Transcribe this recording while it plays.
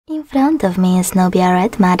In front of me is NUBIA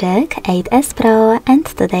Red Magic 8S Pro, and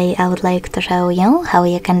today I would like to show you how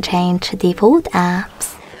you can change default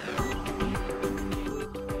apps.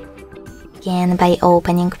 Begin by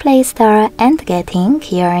opening Play Store and getting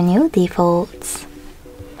your new defaults.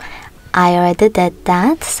 I already did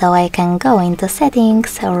that, so I can go into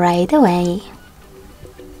settings right away.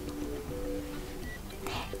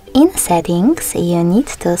 In settings, you need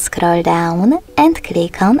to scroll down and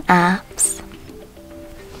click on apps.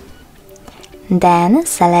 Then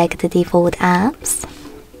select default apps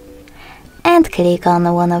and click on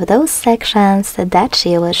one of those sections that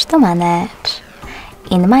you wish to manage.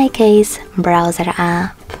 In my case, browser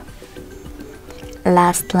app.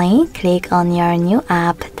 Lastly, click on your new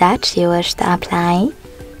app that you wish to apply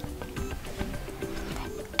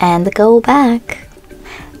and go back.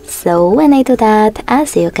 So when I do that,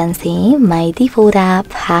 as you can see, my default app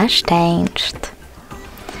has changed.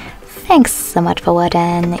 Thanks so much for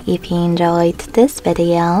watching. If you enjoyed this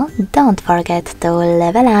video, don't forget to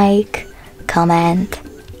leave a like, comment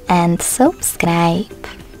and subscribe.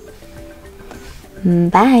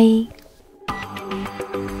 Bye!